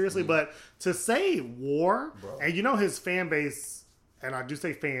take it seriously. But to say war, and his fan base. And I do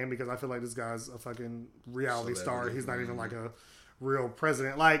say fan because I feel like this guy's a fucking reality star. He's not even like a real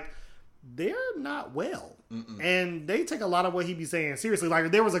president. Like, they're not well. And they take a lot of what he be saying seriously. Like,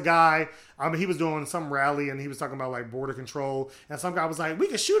 there was a guy, he was doing some rally and he was talking about like border control. And some guy was like, we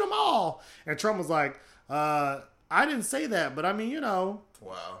could shoot them all. And Trump was like, I didn't say that. But I mean, Wow.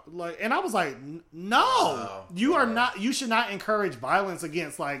 Like, and I was like, no, you are not, you should not encourage violence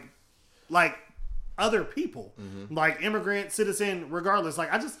against like other people, like immigrant, citizen, regardless. Like,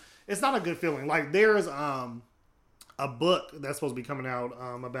 it's not a good feeling. Like, there's a book that's supposed to be coming out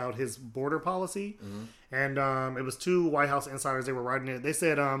about his border policy, and it was 2 White House insiders. They were writing it. They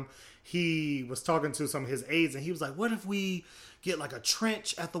said he was talking to some of his aides, and he was like, "What if we get like a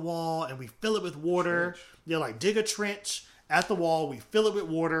trench at the wall and we fill it with water? Yeah, like dig a trench." At the wall, we fill it with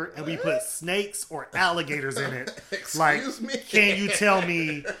water, and we put snakes or alligators in it. Excuse me? Can you tell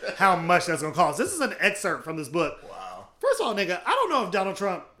me how much that's going to cost? This is an excerpt from this book. Wow. First of all, nigga, I don't know if Donald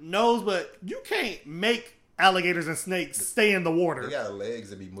Trump knows, but you can't make alligators and snakes stay in the water. They got legs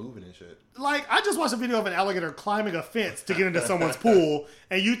that be moving and shit. Like, I just watched a video of an alligator climbing a fence to get into someone's pool,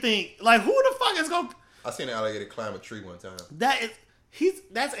 and you think, like, who the fuck is going to... I seen an alligator climb a tree one time.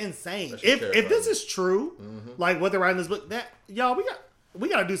 That's insane. If this is true, like what they're writing in this book, we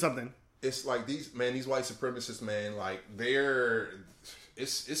gotta do something. It's like these white supremacists, man, like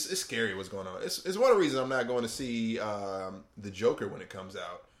it's scary what's going on. It's one of the reasons I'm not going to see the Joker when it comes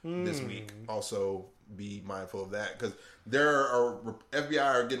out this week. Also, be mindful of that because there are FBI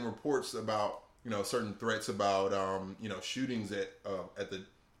are getting reports about certain threats about shootings at the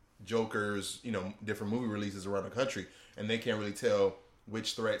Joker's different movie releases around the country, and they can't really tell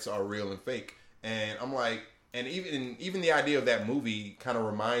which threats are real and fake. And I'm like, and even the idea of that movie kind of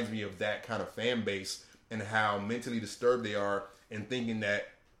reminds me of that kind of fan base and how mentally disturbed they are and thinking that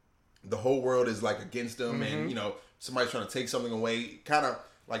the whole world is like against them and somebody's trying to take something away. Kind of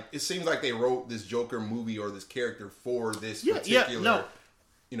like it seems like they wrote this Joker movie or this character for this particular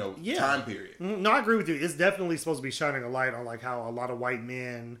time period. No, I agree with you. It's definitely supposed to be shining a light on like how a lot of white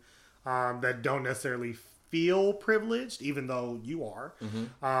men that don't necessarily feel privileged, even though you are,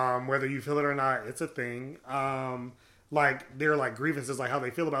 whether you feel it or not, it's a thing. Like they're like grievances, like how they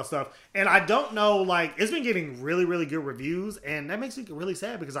feel about stuff. And I don't know, like it's been getting really, really good reviews, and that makes me really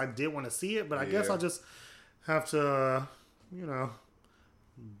sad because I did want to see it, but I guess I'll just have to,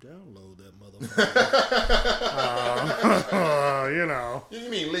 Download that motherfucker. You know. You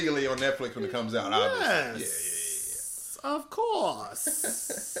mean legally on Netflix when it comes out? Obviously. Yes. Of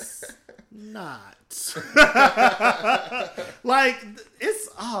course. Not. Like, it's,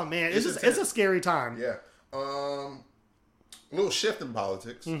 oh man, it's a scary time. Yeah. A little shift in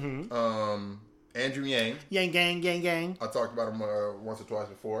politics. Mm-hmm. Andrew Yang. Yang gang, gang gang. I talked about him once or twice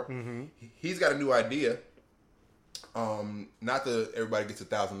before. Mm-hmm. He's got a new idea. Not the everybody gets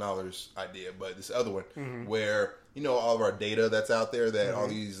 $1,000 idea, but this other one where, you know, all of our data that's out there that all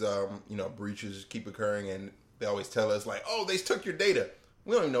these, you know, breaches keep occurring, and they always tell us like, oh, they took your data.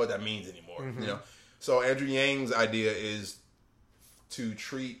 We don't even know what that means anymore, you know? So Andrew Yang's idea is to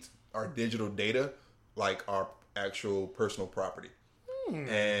treat our digital data like our actual personal property.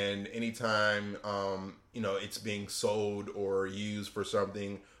 And anytime, you know, it's being sold or used for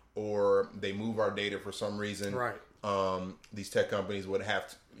something, or they move our data for some reason, right? These tech companies would have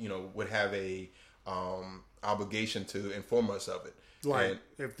to, you know, would have a obligation to inform us of it. Like, and,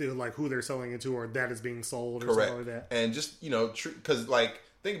 if they're like who they're selling it to, or that is being sold, or correct. something like that. And just, you know, because like,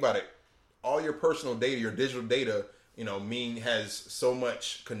 think about it, all your personal data, your digital data, you know, has so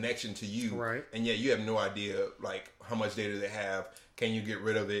much connection to you, right? And yet you have no idea like how much data they have. Can you get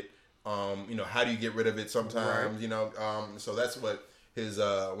rid of it? You know, how do you get rid of it sometimes, right. You know? So that's what his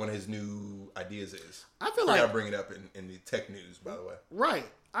one of his new ideas is. I feel like I gotta bring it up in the tech news, by the way. Right.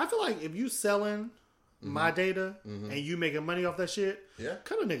 I feel like if you selling my data and you making money off that shit,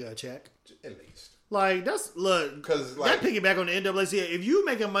 cut a nigga a check. At least. Like, that's, look, because like, that piggyback on the NAACP, if you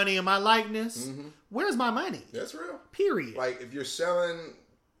making money in my likeness, where's my money? That's real. Period. Like, if you're selling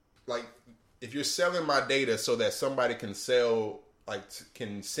my data so that somebody can sell, like,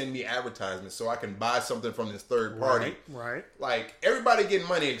 can send me advertisements so I can buy something from this third party. Right. Like, everybody getting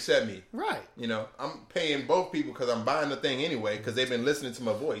money except me. Right. You know, I'm paying both people because I'm buying the thing anyway because they've been listening to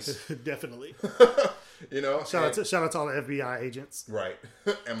my voice. Definitely. You know? Shout out to all the FBI agents. Right.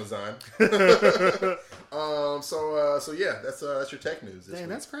 Amazon. So yeah, that's your tech news this week.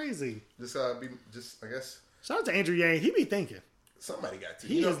 That's crazy. Just I guess. Shout out to Andrew Yang. He be thinking. Somebody got to.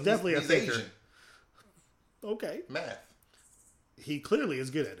 He is definitely a thinker. Asian. Okay. Math. He clearly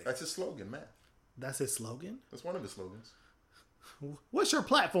is good at it. That's his slogan, math. That's his slogan? That's one of his slogans. What's your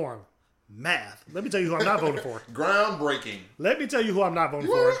platform? Math. Let me tell you who I'm not voting for. Groundbreaking. Let me tell you who I'm not voting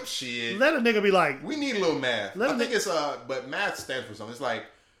for. Shit. Let a nigga be like, we need a little math. I think it's but math stands for something. It's like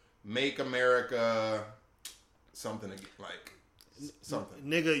Make America something like something.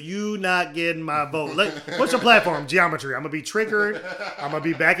 Nigga, you not getting my vote. What's your platform? Geometry. I'm gonna be triggered. I'm gonna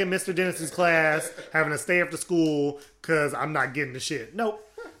be back in Mr. Dennis's class, having to stay after school because I'm not getting the shit. Nope.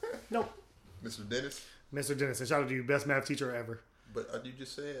 Mr. Dennis. Mr. Dennis, and shout out to you, best math teacher ever. But you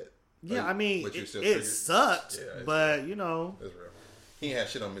just said. Yeah, I mean, it sucked, but you know. That's real. He ain't had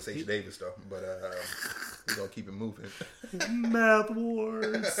shit on Miss H. Davis though, but we're gonna keep it moving. Math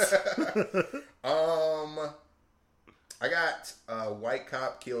wars. I got white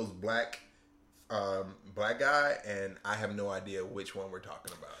cop kills black guy, and I have no idea which one we're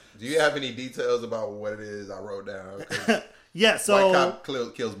talking about. Do you have any details about what it is I wrote down? Yeah, so white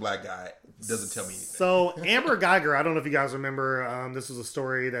cop kills black guy doesn't tell me anything. So Amber Geiger, I don't know if you guys remember, this was a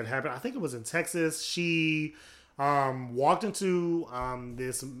story that happened. I think it was in Texas. She walked into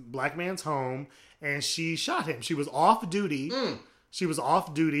this black man's home and she shot him. She was off duty. She was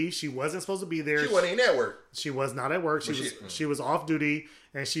off duty. She wasn't supposed to be there. She wasn't even at work. She was not at work. She was off duty,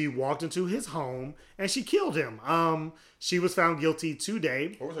 and she walked into his home and she killed him. She was found guilty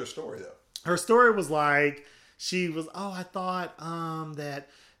today. What was her story though? Her story was like she was. Oh, I thought that.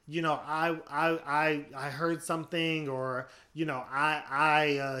 You know, I heard something, or you know,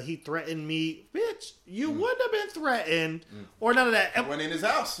 he threatened me. Bitch, you wouldn't have been threatened, or none of that. It went in his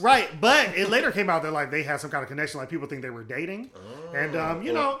house, right? But it later came out that like they had some kind of connection, like people think they were dating, and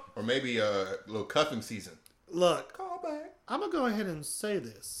you know, or maybe a little cuffing season. Look, call back. I'm gonna go ahead and say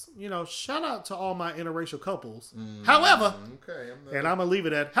this. You know, shout out to all my interracial couples. However, and I'm gonna leave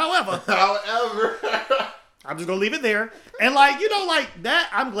it at however. I'm just gonna leave it there. And like, you know, like that,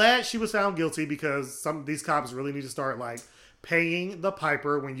 I'm glad she was found guilty because some of these cops really need to start like paying the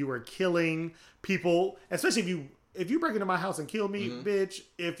piper when you are killing people, especially if you break into my house and kill me, bitch.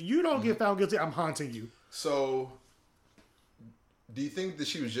 If you don't get found guilty, I'm haunting you. So, do you think that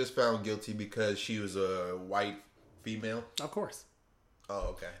she was just found guilty because she was a white female? Of course.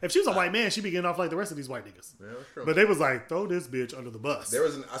 Oh, okay. If she was a white man, she'd be getting off like the rest of these white niggas. Yeah, true. But they was like, throw this bitch under the bus.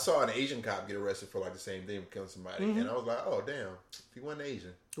 I saw an Asian cop get arrested for like the same thing, killing somebody, and I was like, oh damn, he wasn't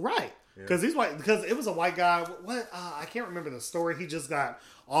Asian, right? Because he's white. Because it was a white guy. What? I can't remember the story. He just got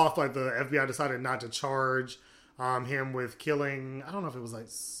off. Like the FBI decided not to charge Him with killing, I don't know if it was like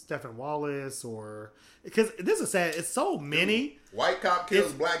Stephen Wallace or, because this is sad. It's so many. White cop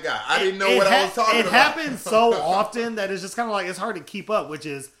kills black guy. I didn't know what I was talking about. It happens so often that it's just kind of like, it's hard to keep up, which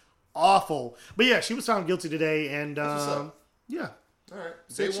is awful. But yeah, she was found guilty today, and yeah. All right,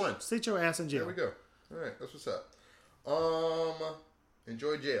 day one. Sit your ass in jail. There we go. All right, that's what's up.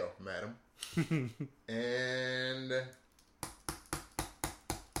 Enjoy jail, madam. And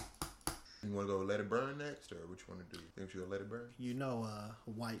you want to go let it burn next, or what you want to do? You think you gonna let it burn? You know,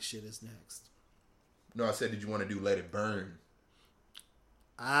 white shit is next. No, I said, did you want to do let it burn?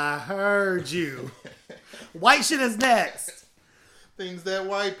 I heard you. White shit is next. Things that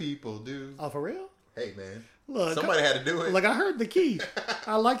white people do. Oh, for real? Hey, man. Look, somebody had to do it. Like, I heard the key.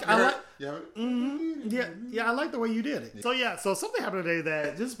 I like. Yeah. Yeah, I like the way you did it. So something happened today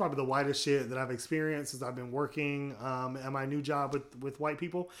that this is probably the whitest shit that I've experienced since I've been working at my new job with white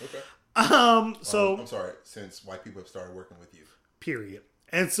people. Okay. So I'm sorry, since white people have started working with you. Period.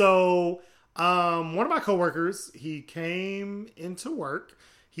 And so one of my coworkers, he came into work.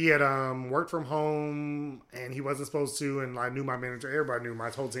 He had worked from home and he wasn't supposed to, and I knew my manager, everybody knew, my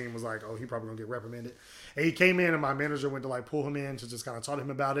whole team was like, oh, he probably gonna get reprimanded. And he came in and my manager went to like pull him in to just kind of talk to him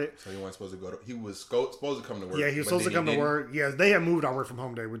about it. So he wasn't supposed to go to, he was supposed to come to work. Yeah, he was supposed to come to work. Yeah, they had moved our work from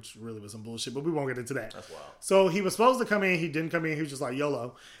home day, which really was some bullshit, but we won't get into that. That's wild. So he was supposed to come in, he didn't come in, he was just like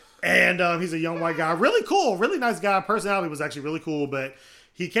YOLO. And he's a young white guy, really cool, really nice guy. Personality was actually really cool, but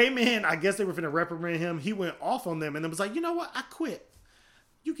he came in, I guess they were finna reprimand him. He went off on them and then was like, you know what, I quit.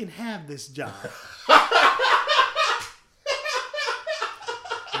 You can have this job.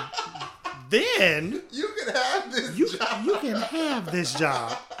 Then you can have this job. You can have this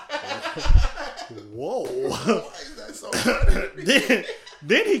job. Whoa. Why is that so funny?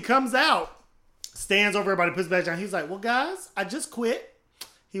 then he comes out, stands over everybody, puts back down. He's like, well, guys, I just quit.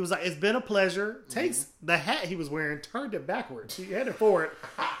 He was like, it's been a pleasure. Takes the hat he was wearing, turned it backwards. He had it forward.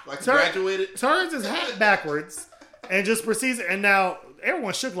 Like he graduated. Turns his hat backwards and just proceeds. And now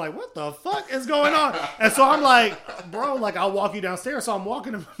everyone shook like, what the fuck is going on? And so I'm like, bro, like, I'll walk you downstairs. So I'm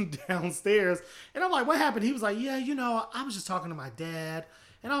walking him downstairs. And I'm like, what happened? He was like, yeah, you know, I was just talking to my dad.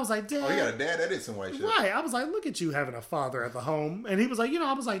 And I was like, Dad. Oh, you got a dad? That is some white shit. Right. I was like, look at you having a father at the home. And he was like, you know,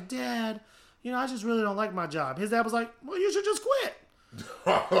 I was like, Dad, you know, I just really don't like my job. His dad was like, well, you should just quit.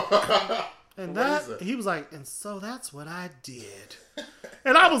 And he was like, and so that's what I did.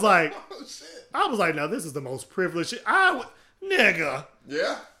 And I was like, oh, shit. I was like, no, this is the most privileged shit. Nigga.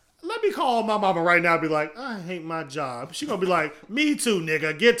 Yeah. Let me call my mama right now and be like, I hate my job. She gonna be like, me too,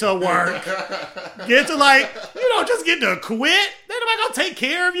 nigga. Get to work. Get to just get to quit. Ain't nobody gonna take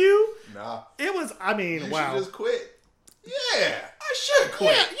care of you. Nah. It was, I mean, wow. You should just quit. Yeah, I should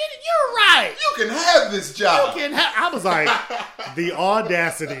quit. Yeah, you're right. You can have this job. I was like, the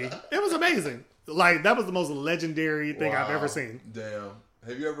audacity. It was amazing. Like, that was the most legendary thing I've ever seen. Damn.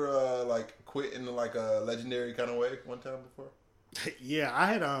 Have you ever quit in like a legendary kind of way one time before? Yeah, I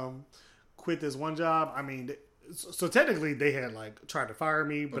had quit this one job. I mean, so technically they had like tried to fire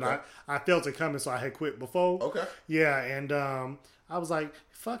me, but okay. I felt it coming, so I had quit before. Okay. Yeah, and I was like,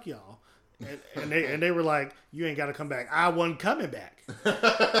 fuck y'all. And they were like, you ain't got to come back. I wasn't coming back.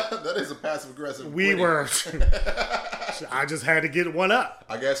 That is a passive aggressive. We were. I just had to get one up.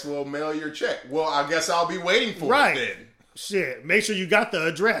 I guess we'll mail your check. Well, I guess I'll be waiting for it then. Shit, make sure you got the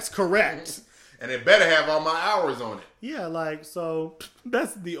address correct. And it better have all my hours on it. Yeah, like, so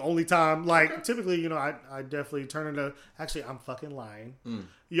that's the only time. Like, typically, you know, I definitely turn into. Actually, I'm fucking lying.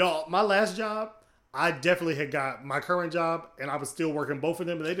 Y'all, my last job, I definitely had got my current job, and I was still working both of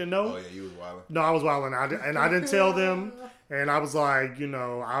them, and they didn't know. Oh, yeah, you was wilding. No, I was wilding. And I didn't tell them. And I was like, you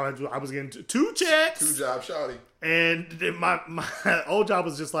know, I was getting 2 checks. 2 jobs, shawty. And then my old job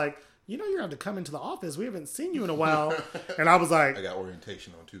was just like, you know, you're going to have to come into the office. We haven't seen you in a while. And I was like, I got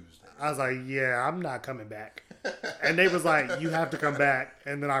orientation on Tuesday. I was like, yeah, I'm not coming back. And they was like, you have to come back.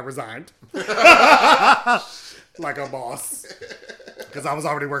 And then I resigned. Like a boss. Because I was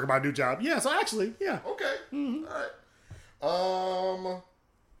already working my new job. Yeah, so actually, yeah. Okay. Mm-hmm. All right.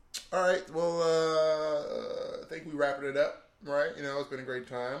 All right. Well, I think we wrapping it up. Right? You know, it's been a great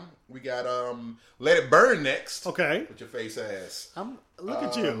time. We got Let It Burn next. Okay. With your face ass. Look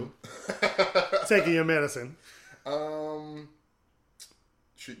at you. Taking your medicine.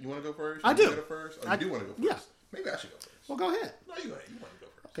 Should you want to go first? I do. Go first? Oh, you do want to go first? Yeah. Maybe I should go first. Well, go ahead. No, you go ahead. You want to go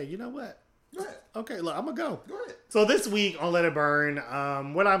first. Okay, you know what? Go ahead. Okay, look, I'm going to go. Go ahead. So this week on Let It Burn,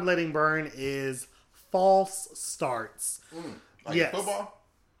 what I'm letting burn is false starts. Like yes. Football?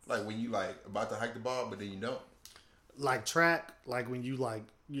 Like when you like about to hike the ball, but then you don't? Like track, like when you like,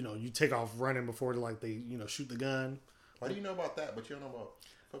 you know, you take off running before they, you know, shoot the gun. Why do you know about that, but you don't know about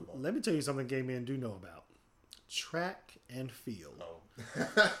football? Let me tell you something gay men do know about. track and field.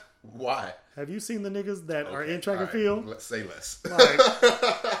 Oh. Why? Have you seen the niggas that are in track and field? Let's say less. Like,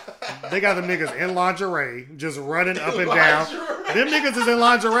 they got the niggas in lingerie just running up and down. Them niggas is in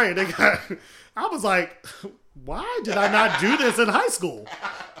lingerie. I was like, why did I not do this in high school?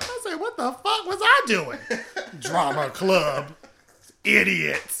 I said, what the fuck was I doing? Drama club.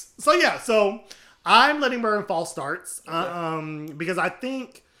 Idiots. So I'm letting burn false starts. Because I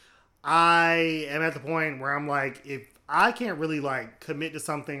think I am at the point where I'm like, if I can't really like commit to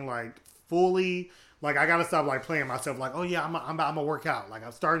something like fully, like I gotta stop like playing myself like, oh yeah, I'm gonna work out. Like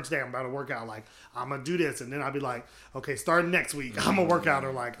I'm starting today, I'm about to work out. Like I'm gonna do this, and then I'll be like, okay, starting next week, I'm gonna work out,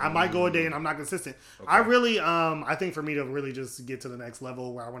 or like I might go a day and I'm not consistent. Okay. I really, I think for me to really just get to the next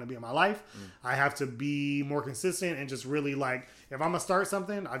level where I want to be in my life, I have to be more consistent and just really like, if I'm gonna start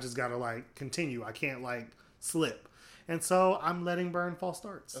something, I just gotta like continue. I can't like slip, and so I'm letting burn false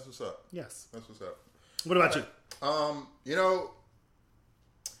starts. That's what's up. Yes, that's what's up. What about you? You know,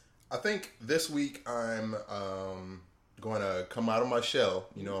 I think this week I'm going to come out of my shell.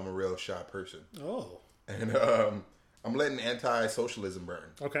 You know, I'm a real shy person. Oh. And I'm letting anti-socialism burn.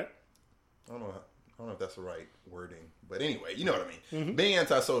 Okay. I don't know if that's the right wording, but anyway, you know what I mean. Mm-hmm. Being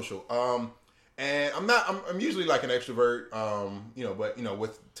antisocial. And I'm usually like an extrovert, you know, but, you know,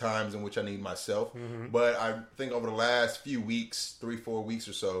 with times in which I need myself. Mm-hmm. But I think over the last few weeks, 3-4 weeks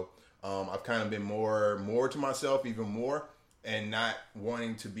or so, I've kind of been more to myself, even more, and not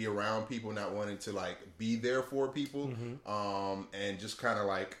wanting to be around people, not wanting to like be there for people, and just kind of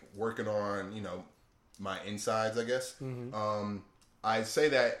like working on, you know, my insides, I guess. Mm-hmm. I say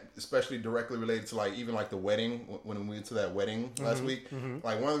that especially directly related to like even like the wedding, when we went to that wedding last week. Mm-hmm.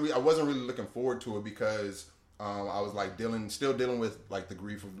 Like I wasn't really looking forward to it because I was like still dealing with like the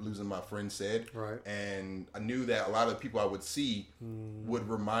grief of losing my friend Sid, right? And I knew that a lot of the people I would see would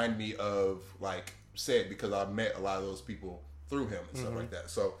remind me of like Sid because I met a lot of those people through him and stuff like that.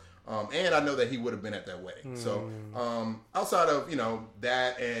 So, and I know that he would have been at that wedding. So, outside of, you know,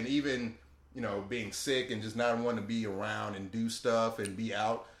 that and even, you know, being sick and just not wanting to be around and do stuff and be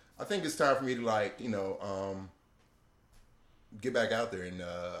out, I think it's time for me to like, you know, get back out there and,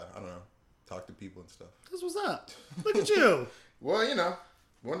 I don't know, talk to people and stuff. That's what's up. Look at you. Well, you know,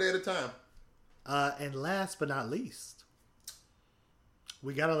 one day at a time. And last but not least,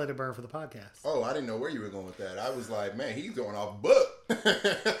 we gotta let it burn for the podcast. Oh, I didn't know where you were going with that. I was like, man, he's going off book.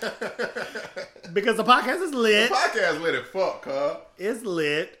 Because the podcast is lit. The podcast lit as fuck, huh? It's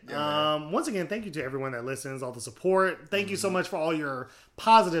lit. Yeah, once again, thank you to everyone that listens, all the support. Thank you so much for all your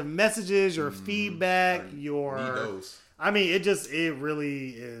positive messages, your feedback, your... Need those. I mean, it really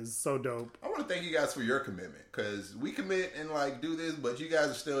is so dope. I want to thank you guys for your commitment, because we commit and like do this, but you guys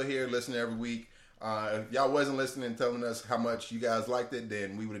are still here listening every week. If y'all wasn't listening and telling us how much you guys liked it,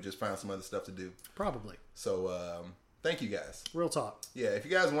 then we would have just found some other stuff to do. Probably. So, thank you guys. Real talk. Yeah, if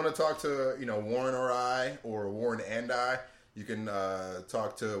you guys want to talk to, you know, Warren or I, or Warren and I, you can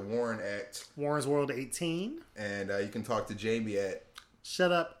talk to Warren at Warren's World 18. And you can talk to Jamie at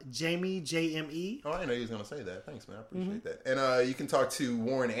Shut Up Jamie, JME. Oh, I didn't know you was going to say that. Thanks, man. I appreciate that. And you can talk to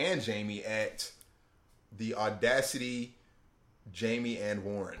Warren and Jamie at The Audacity Jamie and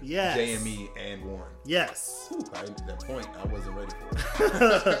Warren. Yes. JME and Warren. Yes. Whew, that point, I wasn't ready for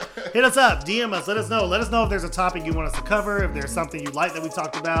it. Hit us up. DM us. Let us know. Let us know if there's a topic you want us to cover. If there's something you like that we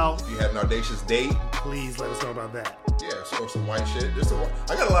talked about. If you had an audacious date. Please let us know about that. Yeah, or some white shit.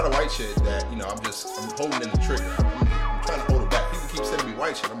 I got a lot of white shit that, you know, I'm holding in the trigger. I'm trying to hold it back. People keep sending me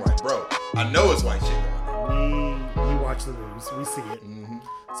white shit. I'm like, bro, I know it's white shit. We watch the news. We see it. Mm-hmm.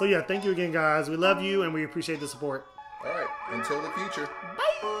 So yeah, thank you again, guys. We love you and we appreciate the support. All right. Until the future.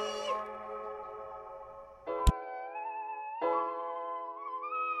 Bye.